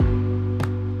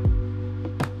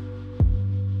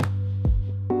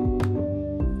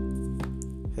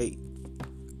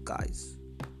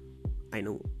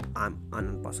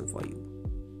person for you.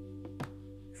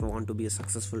 If you want to be a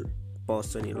successful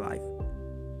person in life,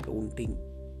 don't think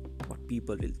what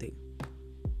people will think,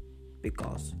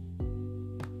 because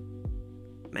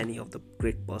many of the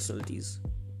great personalities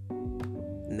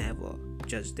never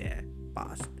judge their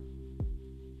past.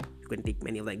 You can take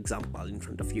many of the examples in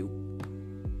front of you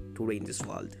today in this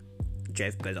world.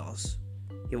 Jeff Bezos,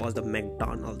 he was the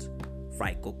McDonald's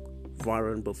fry cook.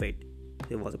 Warren Buffett,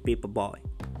 he was a paper boy.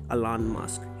 Elon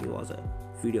Musk, he was a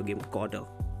video game coder.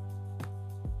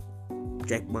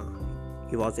 Jack Ma,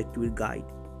 he was a tour guide.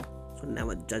 So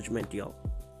never judgment your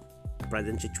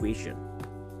present situation.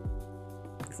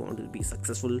 If you want to be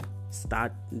successful,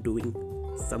 start doing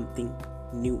something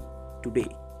new today.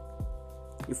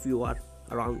 If you are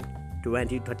around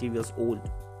 20-30 years old,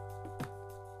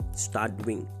 start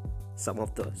doing some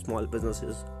of the small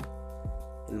businesses,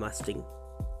 investing.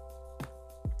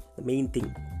 The main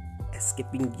thing,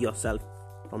 escaping yourself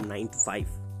from 9 to 5,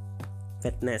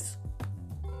 fitness,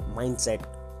 mindset,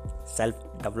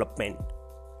 self-development,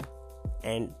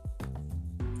 and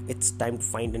it's time to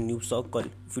find a new circle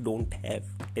if you don't have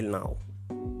till now.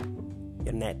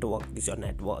 Your network is your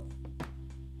net worth.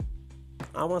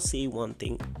 I want to say one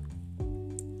thing: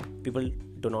 people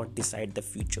do not decide the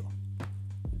future,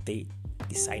 they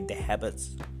decide their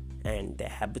habits, and their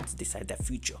habits decide their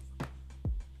future.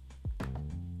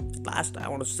 Last, I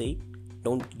want to say,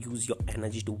 don't use your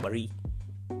energy to worry,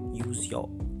 use your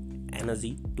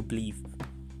energy to believe.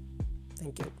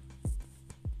 Thank you.